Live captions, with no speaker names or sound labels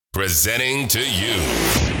Presenting to you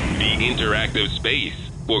the interactive space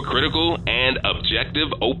for critical and objective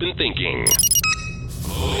open thinking.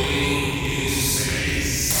 Floating in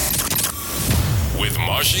Space with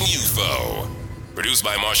Martian UFO. Produced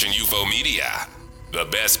by Martian UFO Media. The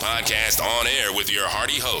best podcast on air with your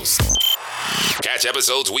hearty host. Catch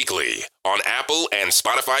episodes weekly on Apple and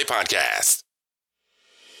Spotify podcasts.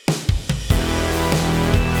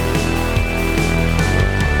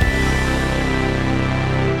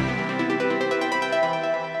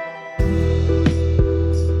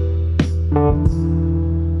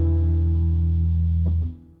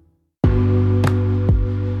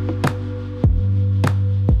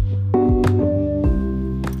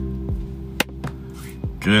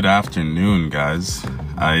 Good afternoon, guys.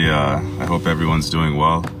 I hope everyone's doing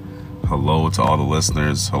well. Hello to all the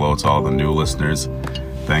listeners. Hello to all the new listeners.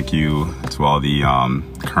 Thank you to all the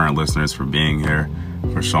current listeners for being here,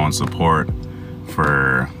 for showing support,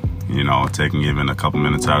 for, taking even a couple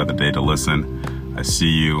minutes out of the day to listen. I see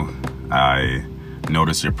you. I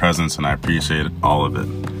notice your presence, and I appreciate all of it.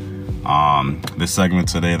 This segment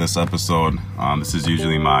today, this episode, this is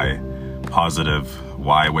usually my positive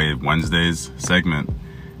Y-Wave Wednesdays segment.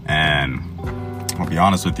 And I'll be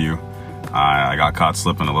honest with you, I got caught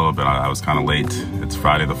slipping a little bit. I was kind of late. It's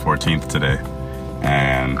Friday the 14th today.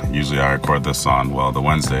 And usually I record this on, the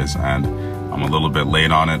Wednesdays. And I'm a little bit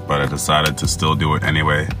late on it, but I decided to still do it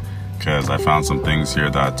anyway. Because I found some things here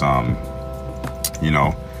that,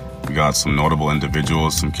 we got some notable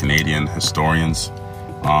individuals, some Canadian historians,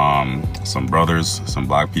 some brothers, some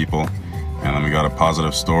black people. And then we got a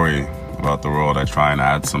positive story about the world. I try and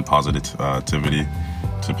add some positivity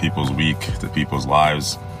to people's week, to people's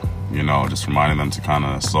lives, just reminding them to kind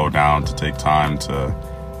of slow down, to take time to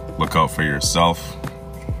look out for yourself.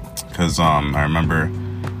 Because I remember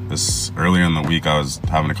this earlier in the week, I was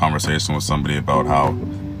having a conversation with somebody about how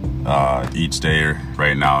each day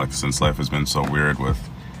right now, since life has been so weird with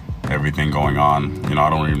everything going on, I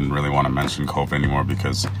don't even really want to mention COVID anymore,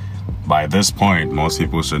 because by this point, most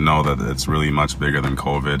people should know that it's really much bigger than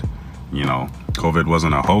COVID. COVID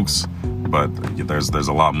wasn't a hoax, but there's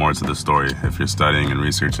a lot more to the story if you're studying and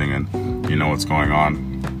researching and you know what's going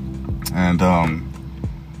on. And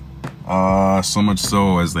so much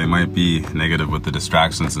so, as they might be negative with the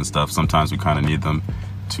distractions and stuff, sometimes we kind of need them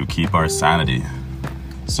to keep our sanity.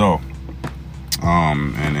 So,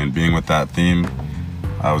 and being with that theme,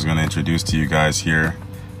 I was going to introduce to you guys here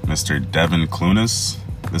Mr. Devin Clunas.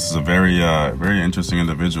 This is a very interesting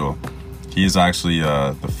individual. He's actually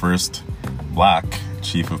the first black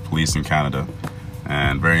chief of police in Canada,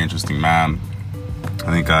 and very interesting man.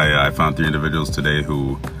 I think I found 3 individuals today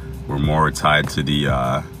who were more tied to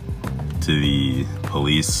the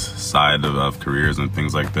police side of careers and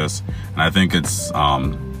things like this. And I think it's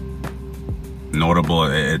notable.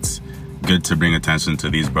 It's good to bring attention to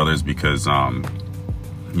these brothers because, I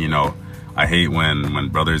hate when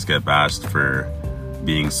brothers get bashed for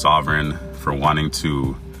being sovereign, for wanting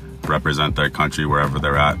to represent their country wherever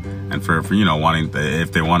they're at, and for wanting,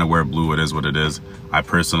 if they want to wear blue, it is what it is. I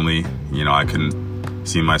personally, I can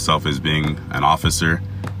see myself as being an officer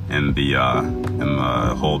in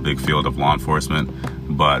the whole big field of law enforcement,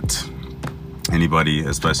 but anybody,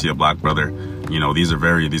 especially a black brother,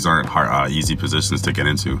 these aren't easy positions to get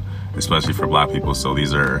into, especially for black people. So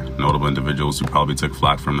these are notable individuals who probably took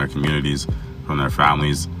flack from their communities, from their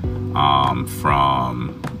families,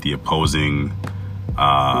 from the opposing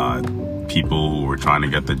people who were trying to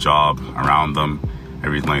get the job around them,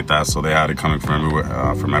 everything like that. So they had it coming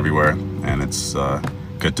from everywhere, and it's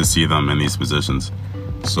good to see them in these positions.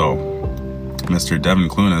 So Mr. Devin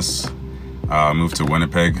Clunas moved to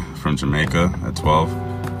Winnipeg from Jamaica at 12.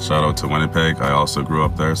 Shout out to Winnipeg. I also grew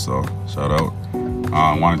up there, so shout out.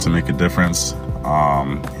 Wanted to make a difference.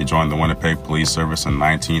 He joined the Winnipeg Police Service in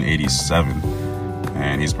 1987,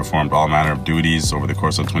 and he's performed all manner of duties over the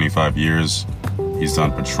course of 25 years. He's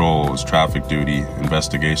done patrols, traffic duty,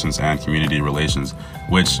 investigations, and community relations,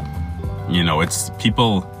 which, it's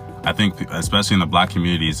people, I think, especially in the black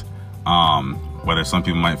communities, whether some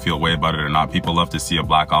people might feel a way about it or not, people love to see a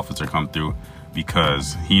black officer come through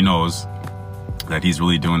because he knows that he's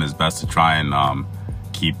really doing his best to try and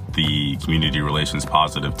keep the community relations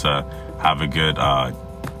positive, to have a good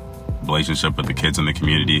relationship with the kids in the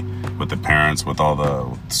community, with the parents, with all the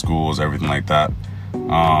schools, everything like that.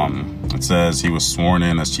 It says he was sworn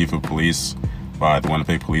in as chief of police by the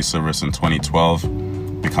Winnipeg Police Service in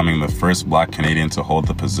 2012, becoming the first black Canadian to hold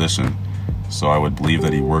the position. So I would believe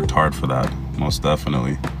that he worked hard for that, most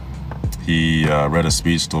definitely. He read a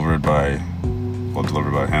speech delivered by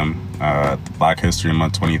him at the Black History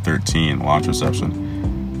Month 2013 launch reception.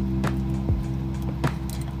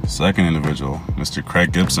 second individual, Mr.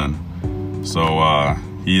 Craig Gibson. So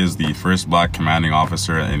he is the first black commanding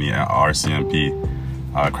officer in the RCMP.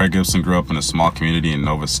 Craig Gibson grew up in a small community in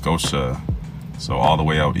Nova Scotia, so all the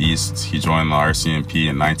way out east. He joined the RCMP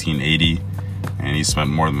in 1980, and he spent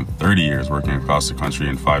more than 30 years working across the country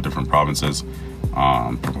in 5 different provinces,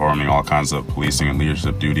 performing all kinds of policing and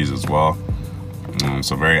leadership duties as well.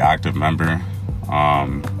 So very active member.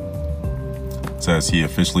 Says he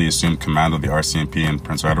officially assumed command of the RCMP in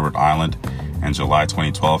Prince Edward Island in July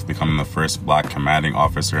 2012, becoming the first black commanding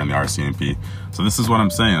officer in the RCMP. So this is what I'm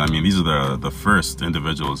saying. I mean, these are the first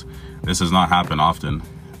individuals. This does not happen often.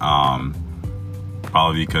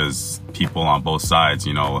 Probably because people on both sides,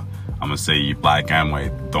 you know, I'm gonna say you black and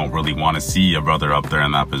white, don't really want to see a brother up there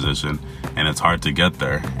in that position, and it's hard to get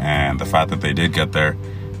there. And the fact that they did get there,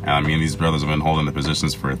 and I mean, these brothers have been holding the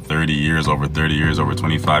positions for 30 years, over 30 years, over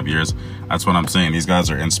 25 years. That's what I'm saying. These guys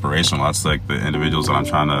are inspirational. That's like the individuals that I'm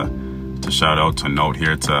trying to shout out, to note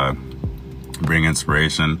here, to bring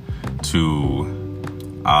inspiration to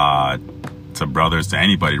brothers, to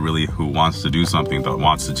anybody really who wants to do something, that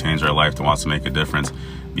wants to change their life, that wants to make a difference,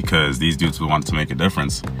 because these dudes want to make a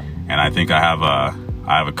difference. And I think I have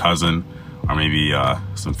a cousin, or maybe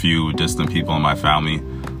some few distant people in my family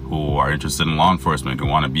who are interested in law enforcement, who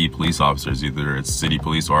want to be police officers, either it's city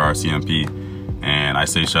police or RCMP. And I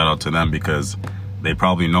say shout out to them, because they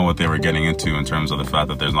probably know what they were getting into in terms of the fact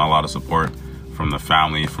that there's not a lot of support from the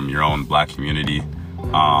family, from your own black community,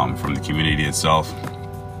 from the community itself.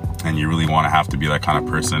 And you really want to have to be that kind of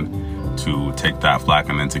person to take that flack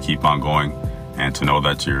and then to keep on going, and to know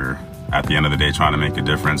that you're, at the end of the day, trying to make a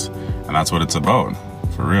difference. And that's what it's about,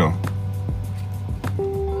 for real.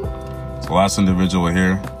 So last individual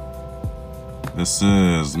here, this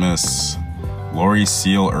is Miss Lori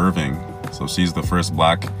Seal Irving. So she's the first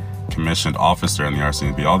black commissioned officer in the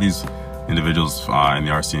RCMP. All these individuals in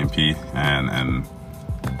the RCMP and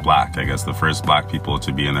black, I guess, the first black people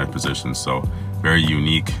to be in their positions. So very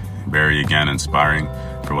unique, very, again, inspiring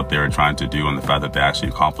for what they were trying to do, and the fact that they actually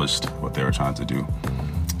accomplished what they were trying to do.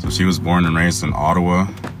 So she was born and raised in Ottawa.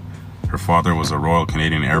 Her father was a Royal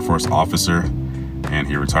Canadian Air Force officer, and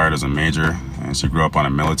he retired as a major, and she grew up on a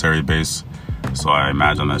military base. So I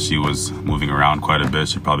imagine that she was moving around quite a bit.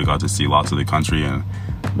 She probably got to see lots of the country and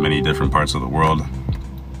many different parts of the world.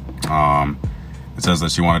 It says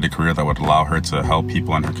that she wanted a career that would allow her to help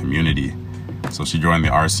people in her community. So she joined the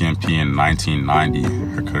RCMP in 1990.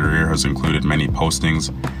 Her career has included many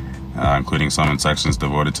postings, including some in sections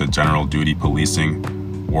devoted to general duty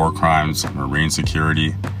policing, war crimes, marine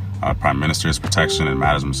security, prime minister's protection, and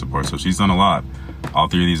management support. So she's done a lot. All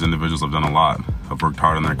three of these individuals have done a lot, have worked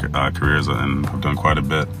hard in their careers, and have done quite a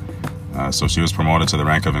bit. So she was promoted to the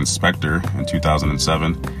rank of inspector in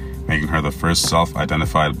 2007, making her the first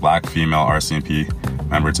self-identified black female RCMP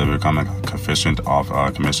member to become a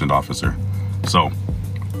commissioned officer. So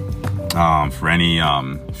for any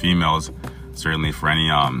females, certainly for any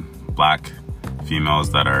black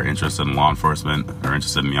females that are interested in law enforcement or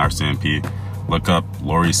interested in the RCMP, look up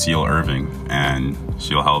Lori Seal Irving, and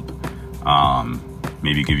she'll help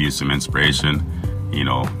maybe give you some inspiration. You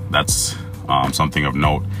know, that's something of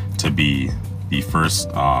note, to be the first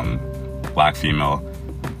black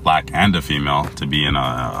and a female to be in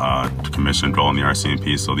a commissioned role in the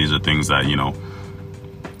RCMP. So these are things that, you know,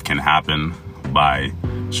 can happen by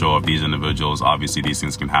show of these individuals. Obviously these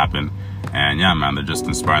things can happen, and yeah, man, they're just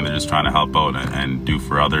inspiring. They're just trying to help out and do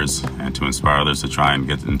for others, and to inspire others to try and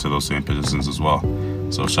get into those same positions as well.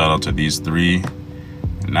 So shout out to these three.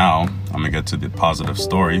 And now I'm gonna get to the positive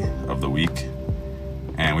story of the week,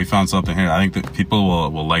 and we found something here. I think that people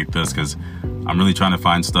will like this, because I'm really trying to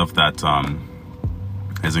find stuff that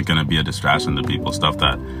isn't gonna be a distraction to people, stuff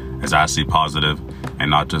that is actually positive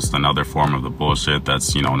and not just another form of the bullshit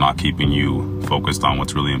that's, you know, not keeping you focused on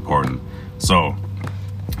what's really important. So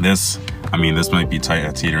this might be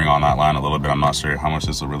teetering on that line a little bit. I'm not sure how much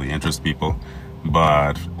this will really interest people,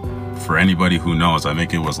 but for anybody who knows, I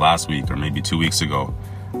think it was last week or maybe 2 weeks ago,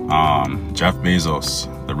 Jeff Bezos,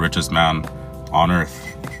 the richest man on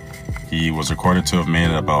earth, he was recorded to have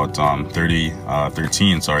made about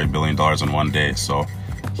 $13 billion in one day. So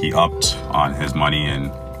he upped on his money,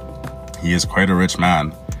 and he is quite a rich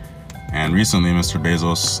man. And recently, Mr.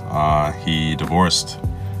 Bezos, he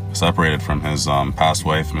separated from his past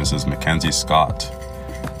wife, Mrs. Mackenzie Scott,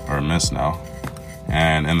 or Miss now.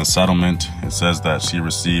 And in the settlement, it says that she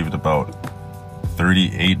received about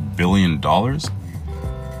 $38 billion.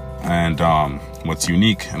 And what's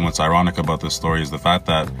unique and what's ironic about this story is the fact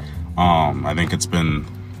that I think it's been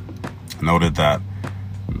noted that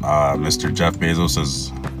Mr. Jeff Bezos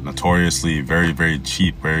is notoriously very, very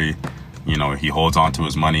cheap, very You know, he holds on to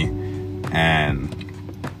his money, and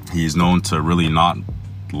he's known to really not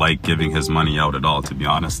like giving his money out at all, to be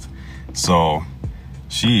honest. So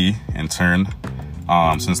she, in turn,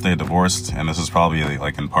 since they divorced, and this is probably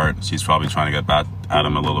like in part, she's probably trying to get back at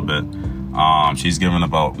him a little bit. She's given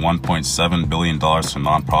about $1.7 billion to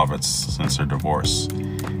nonprofits since their divorce.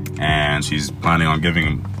 And she's planning on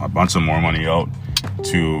giving a bunch of more money out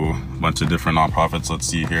to a bunch of different nonprofits. Let's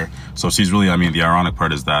see here. So she's really, I mean, the ironic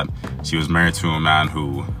part is that she was married to a man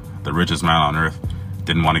who, the richest man on earth,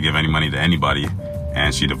 didn't want to give any money to anybody.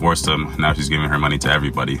 And she divorced him. Now she's giving her money to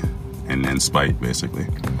everybody in spite, basically.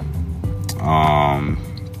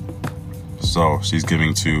 So she's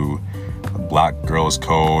giving to the Black Girls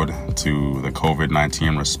Code, to the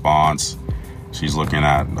COVID-19 response. She's looking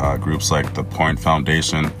at groups like the Point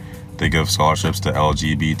Foundation. They give scholarships to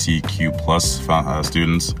LGBTQ plus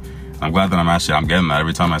students. I'm glad that I'm getting that.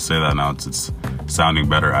 Every time I say that now, it's sounding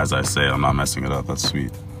better as I say it. I'm not messing it up. That's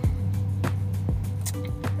sweet.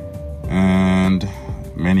 And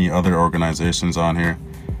many other organizations on here.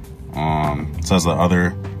 It says that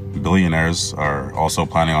other billionaires are also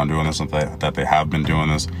planning on doing this, and that they have been doing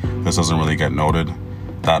this. This doesn't really get noted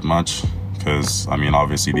that much because, I mean,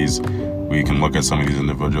 obviously we can look at some of these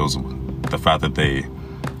individuals. The fact that they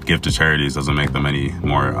give to charities doesn't make them any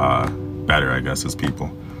more better, I guess, as people.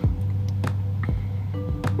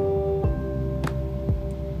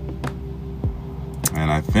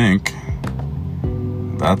 And I think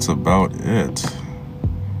that's about it.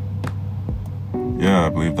 Yeah, I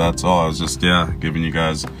believe that's all. I was just, giving you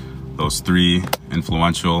guys those 3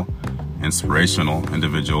 influential, inspirational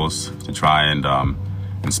individuals to try and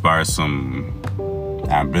inspire some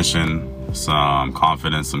ambition, some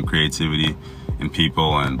confidence, some creativity in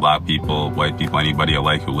people, and Black people, white people, anybody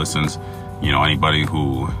alike who listens. You know, anybody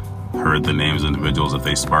who heard the names of individuals, if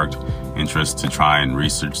they sparked interest, to try and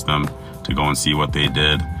research them, to go and see what they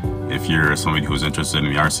did. If you're somebody who's interested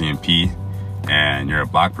in the RCMP and you're a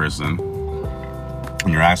Black person,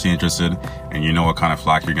 and you're actually interested, and you know what kind of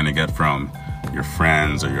flack you're gonna get from your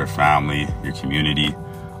friends or your family, your community,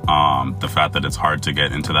 the fact that it's hard to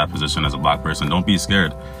get into that position as a Black person, don't be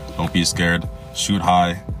scared. Don't be scared. Shoot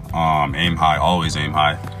high, aim high, always aim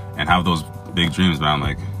high, and have those big dreams, man.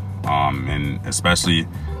 Like, and especially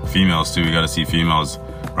females too. We got to see females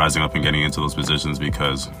rising up and getting into those positions,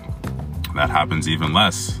 because that happens even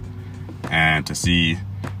less. And to see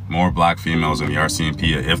more Black females in the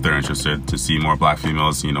RCMP, if they're interested, to see more Black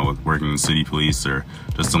females, you know, working in city police or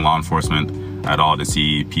just in law enforcement at all, to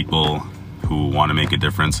see people who want to make a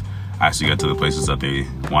difference actually get to the places that they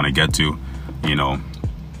want to get to, you know,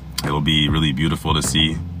 it'll be really beautiful to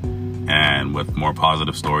see. And with more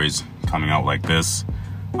positive stories coming out like this,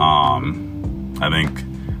 I think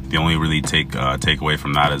the only really takeaway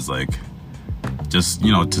from that is, like, just,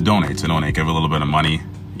 you know, to donate, give a little bit of money.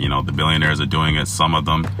 You know, the billionaires are doing it, some of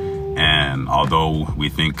them, and although we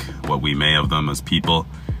think what we may of them as people,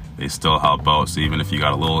 they still help out. So even if you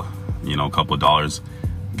got a little, you know, couple of dollars,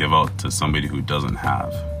 give out to somebody who doesn't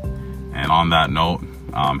have. And on that note,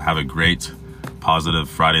 have a great, positive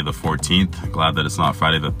Friday the 14th. Glad that it's not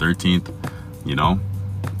Friday the 13th, you know,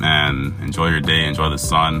 and enjoy your day, enjoy the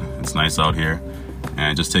sun. It's nice out here,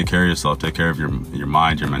 and just take care of yourself, take care of your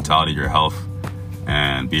mind, your mentality, your health,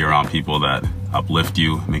 and be around people that uplift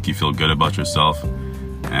you, make you feel good about yourself.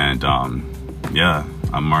 And I'm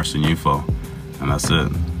Martian UFO, and that's it.